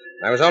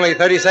 I was only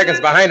 30 seconds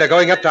behind her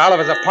going up to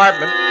Oliver's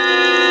apartment.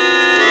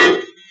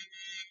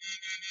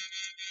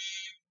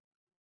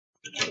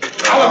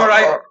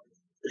 Oliver,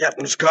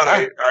 Captain Scott,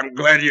 I'm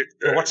glad you...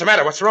 What's the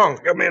matter? What's wrong?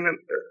 Come in and...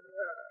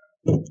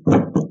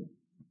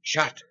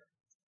 Shot.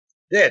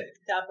 Dead.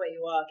 Stop where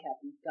you are,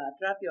 Captain Scott.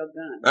 Drop your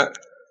gun.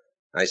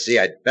 I see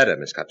I'd better,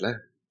 Miss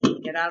Cutler.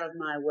 Get out of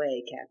my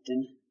way,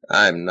 Captain.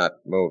 I'm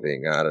not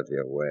moving out of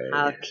your way.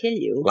 I'll kill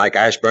you. Like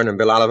Ashburn and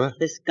Bill Oliver?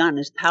 This gun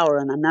is power,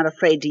 and I'm not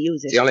afraid to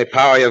use it. It's the only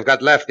power you've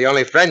got left, the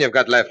only friend you've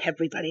got left.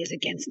 Everybody is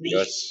against me.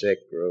 You're sick,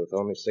 Ruth.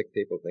 Only sick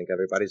people think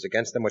everybody's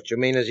against them. What you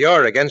mean is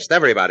you're against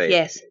everybody.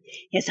 Yes,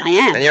 I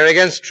am. And you're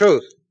against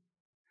truth.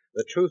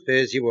 The truth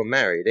is you were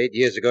married 8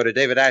 years ago to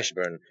David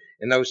Ashburn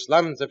in those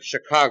slums of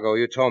Chicago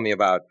you told me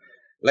about.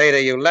 Later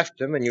you left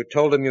him and you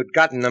told him you'd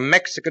gotten a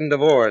Mexican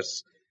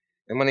divorce.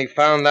 And when he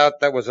found out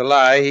that was a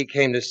lie, he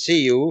came to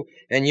see you,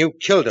 and you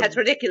killed him. That's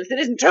ridiculous. It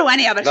isn't true,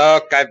 any of it.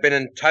 Look, I've been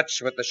in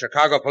touch with the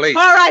Chicago police.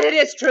 All right, it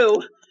is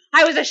true.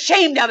 I was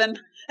ashamed of him.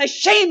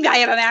 Ashamed I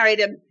ever married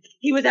him.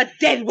 He was a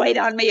dead weight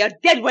on me, a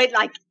dead weight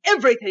like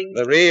everything.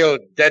 The real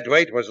dead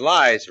weight was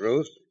lies,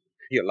 Ruth.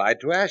 You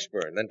lied to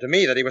Ashburn, then to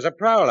me that he was a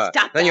prowler.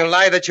 Stop Then that. you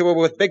lied that you were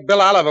with Big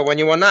Bill Oliver when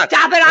you were not.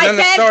 Stop it, and I then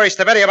said! the stories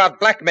to Betty about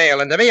blackmail,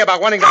 and to me about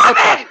wanting to Stop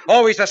help her. it!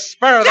 Always the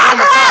spur of the Stop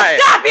moment it! high.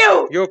 Stop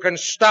you! You can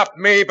stop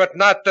me, but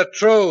not the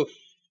truth.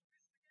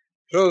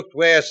 Truth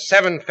wears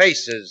 7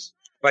 faces,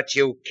 but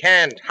you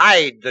can't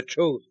hide the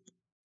truth.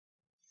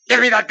 Give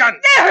me that gun!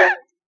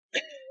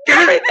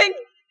 Everything!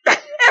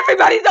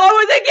 Everybody's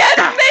always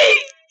against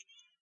me!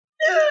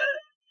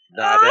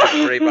 Not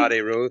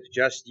everybody, Ruth,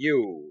 just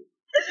you.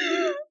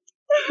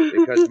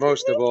 Because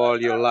most of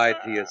all, you lied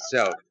to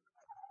yourself.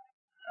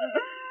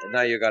 And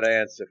now you got to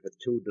answer for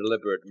 2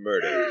 deliberate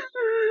murders.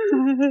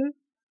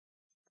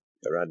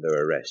 You're under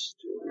arrest.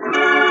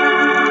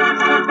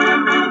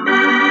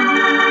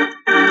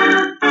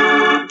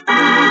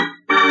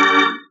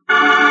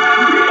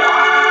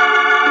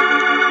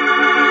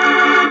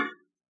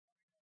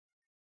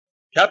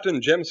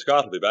 Captain Jim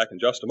Scott will be back in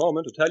just a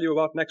moment to tell you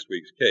about next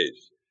week's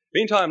case.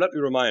 Meantime, let me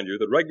remind you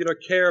that regular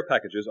care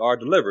packages are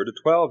delivered to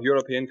 12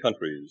 European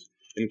countries,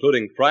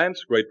 including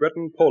France, Great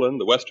Britain, Poland,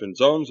 the western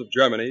zones of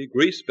Germany,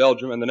 Greece,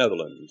 Belgium, and the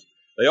Netherlands.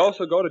 They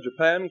also go to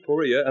Japan,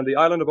 Korea, and the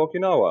island of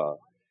Okinawa.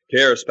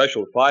 Care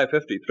Special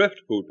 550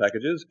 thrift food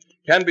packages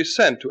can be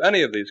sent to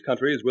any of these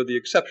countries with the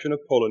exception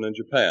of Poland and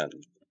Japan.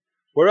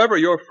 Wherever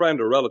your friend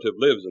or relative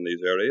lives in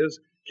these areas,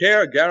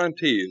 Care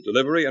guarantees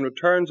delivery and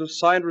returns a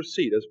signed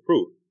receipt as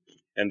proof.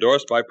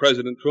 Endorsed by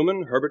President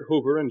Truman, Herbert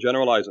Hoover, and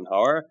General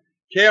Eisenhower,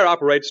 Care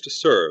operates to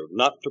serve,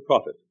 not to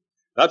profit.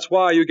 That's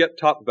why you get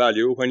top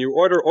value when you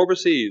order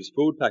overseas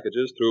food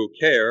packages through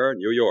Care,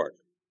 New York.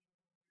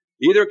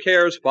 Either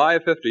Care's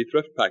 550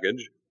 thrift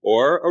package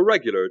or a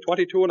regular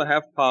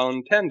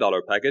 22.5-pound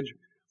 $10 package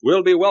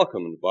will be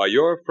welcomed by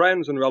your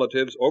friends and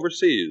relatives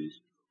overseas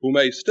who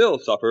may still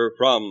suffer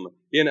from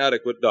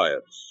inadequate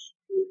diets.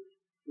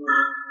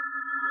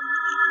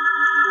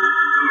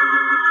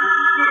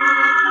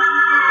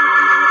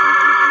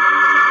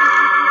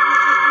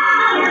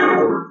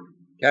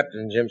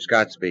 Captain Jim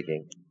Scott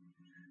speaking.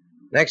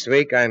 Next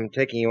week, I'm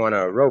taking you on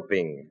a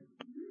roping,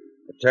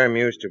 a term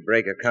used to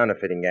break a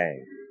counterfeiting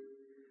gang.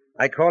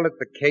 I call it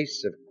the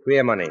case of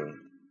queer money.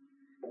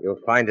 You'll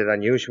find it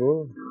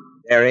unusual,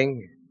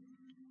 daring,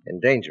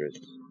 and dangerous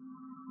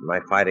in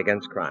my fight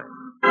against crime.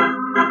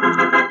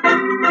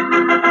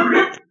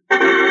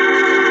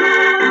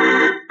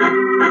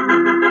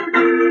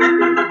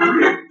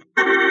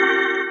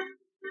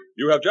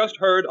 You have just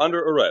heard Under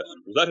Arrest,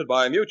 presented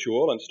by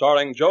Mutual and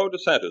starring Joe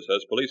DeSantis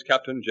as Police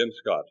Captain Jim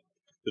Scott.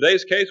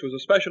 Today's case was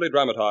especially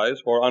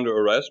dramatized for Under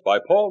Arrest by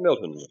Paul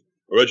Milton.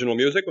 Original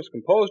music was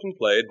composed and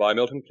played by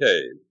Milton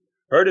Kay.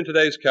 Heard in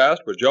today's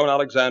cast were Joan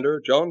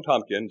Alexander, Joan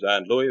Tompkins,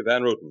 and Louis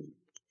Van Ruten.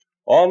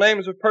 All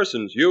names of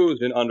persons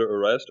used in Under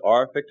Arrest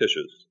are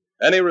fictitious.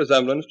 Any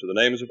resemblance to the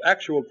names of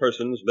actual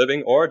persons,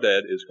 living or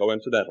dead, is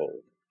coincidental.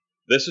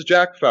 This is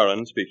Jack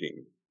Farron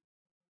speaking.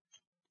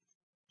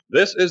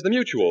 This is the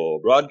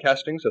Mutual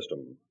Broadcasting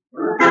System.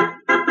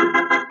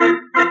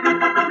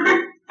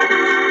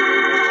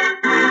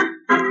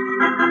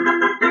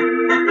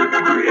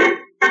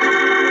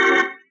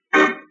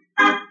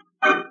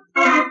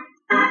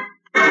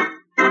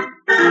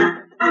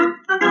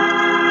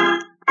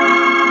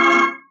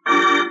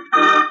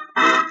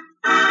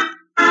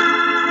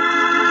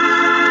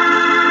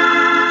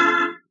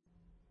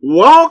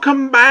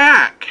 Welcome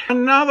back.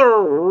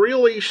 Another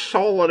really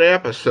solid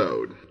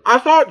episode. I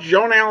thought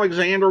Joan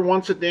Alexander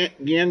once again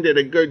did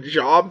a good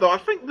job, though I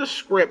think the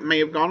script may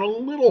have gone a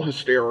little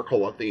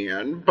hysterical at the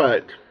end,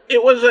 but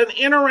it was an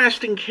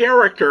interesting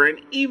character, and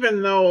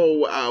even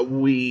though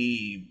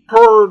we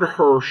heard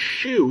her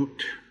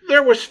shoot,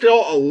 there was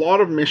still a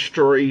lot of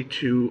mystery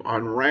to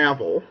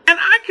unravel, and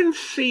I can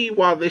see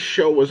why this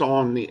show was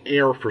on the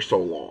air for so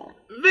long.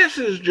 This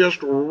is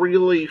just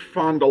really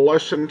fun to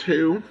listen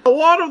to. A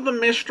lot of the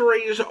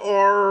mysteries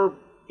are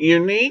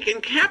unique,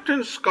 and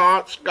Captain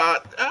Scott's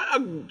got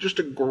just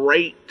a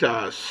great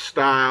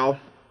style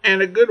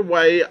and a good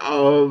way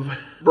of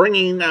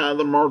bringing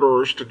the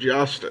murderers to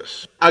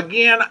justice.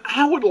 Again,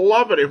 I would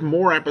love it if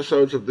more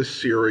episodes of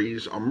this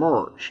series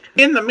emerged.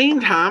 In the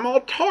meantime,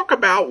 I'll talk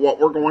about what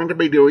we're going to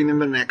be doing in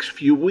the next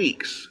few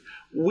weeks.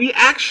 We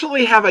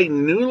actually have a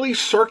newly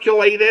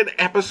circulated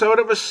episode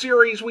of a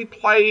series we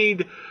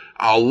played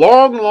a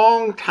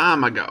long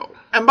time ago.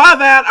 And by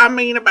that, I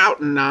mean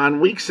about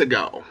 9 weeks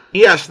ago.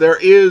 Yes, there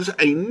is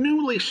a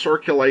newly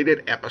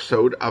circulated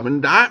episode of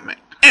Indictment.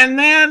 And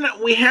then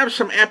we have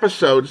some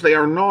episodes, they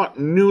are not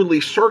newly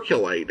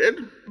circulated,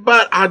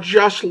 but I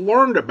just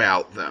learned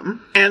about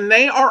them. And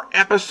they are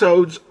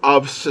episodes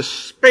of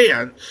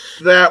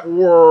Suspense that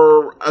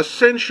were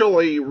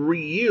essentially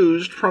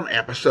reused from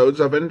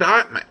episodes of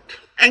Indictment.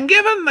 And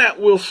given that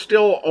we'll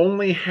still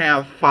only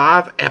have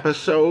 5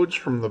 episodes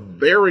from the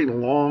very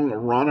long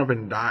run of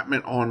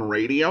Indictment on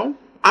radio,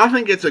 I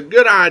think it's a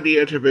good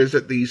idea to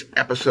visit these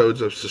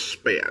episodes of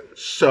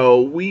Suspense.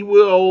 So we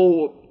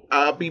will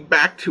be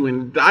back to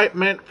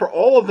Indictment for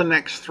all of the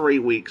next 3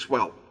 weeks.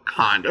 Well,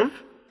 kind of.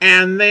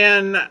 And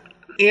then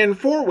in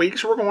 4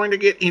 weeks, we're going to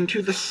get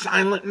into The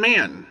Silent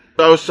Men.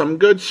 So some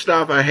good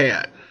stuff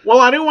ahead. Well,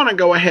 I do want to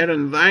go ahead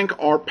and thank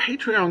our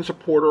Patreon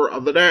supporter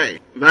of the day.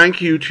 Thank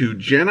you to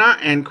Jenna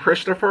and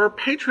Christopher,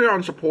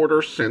 Patreon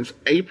supporters since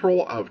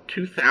April of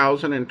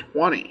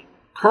 2020.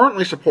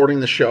 Currently supporting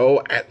the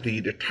show at the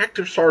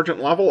Detective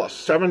Sergeant level of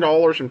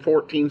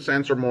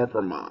 $7.14 or more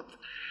per month.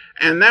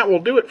 And that will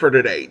do it for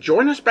today.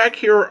 Join us back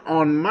here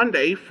on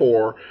Monday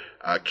for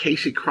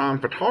Casey Crime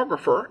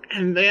Photographer,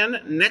 and then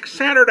next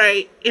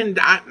Saturday,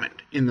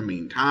 Indictment. In the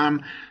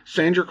meantime,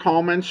 send your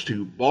comments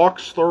to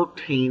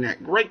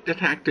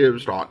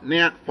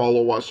box13@greatdetectives.net.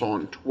 Follow us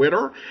on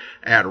Twitter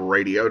at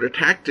Radio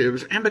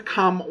Detectives, and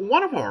become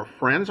one of our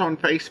friends on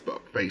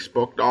Facebook,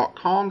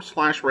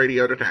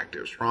 facebook.com/Radio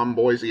Detectives. From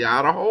Boise,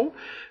 Idaho,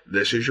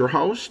 this is your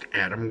host,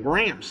 Adam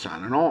Graham,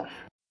 signing off.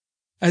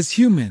 As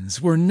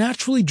humans, we're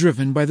naturally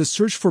driven by the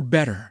search for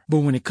better.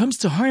 But when it comes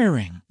to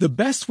hiring, the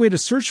best way to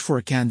search for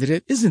a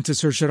candidate isn't to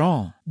search at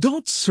all.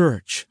 Don't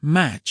search,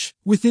 match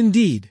with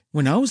Indeed.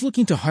 When I was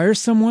looking to hire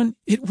someone,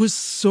 it was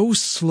so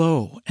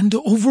slow and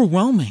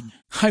overwhelming.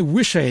 I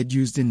wish I had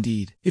used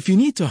Indeed. If you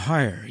need to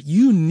hire,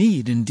 you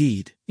need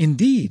Indeed.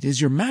 Indeed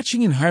is your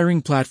matching and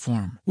hiring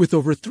platform with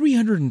over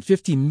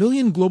 350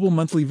 million global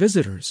monthly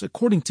visitors,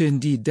 according to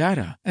Indeed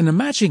data, and a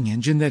matching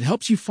engine that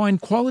helps you find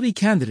quality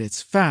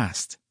candidates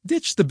fast.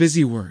 Ditch the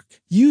busy work.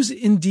 Use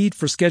Indeed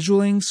for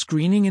scheduling,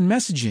 screening, and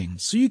messaging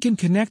so you can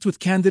connect with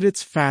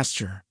candidates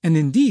faster. And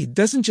Indeed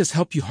doesn't just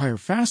help you hire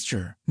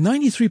faster.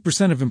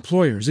 93% of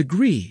employers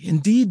agree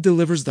Indeed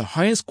delivers the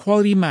highest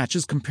quality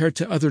matches compared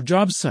to other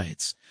job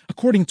sites,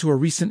 according to a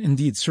recent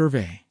Indeed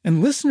survey.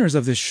 And listeners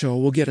of this show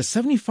will get a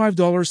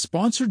 $75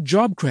 sponsored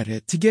job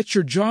credit to get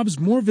your jobs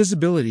more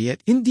visibility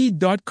at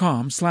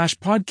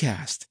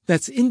Indeed.com/podcast.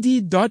 That's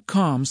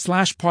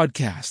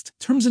Indeed.com/podcast.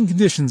 Terms and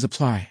conditions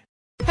apply.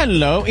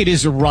 Hello, it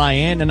is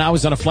Ryan, and I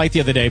was on a flight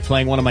the other day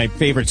playing one of my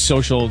favorite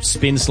social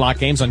spin slot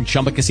games on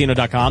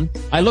ChumbaCasino.com.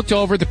 I looked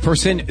over at the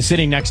person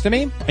sitting next to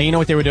me, and you know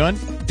what they were doing?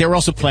 They were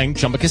also playing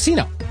Chumba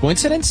Casino.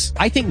 Coincidence?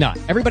 I think not.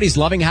 Everybody's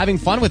loving having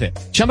fun with it.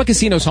 Chumba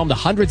Casino is home to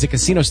hundreds of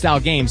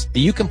casino-style games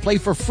that you can play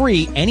for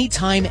free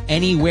anytime,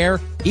 anywhere,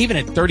 even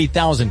at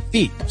 30,000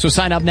 feet. So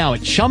sign up now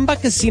at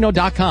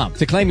ChumbaCasino.com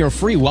to claim your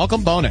free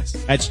welcome bonus.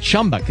 That's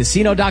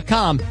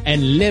ChumbaCasino.com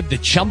and live the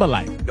Chumba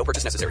life. No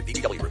purchase necessary.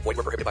 VGW. Void where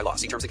prohibited by law.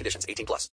 See terms and conditions. 18+.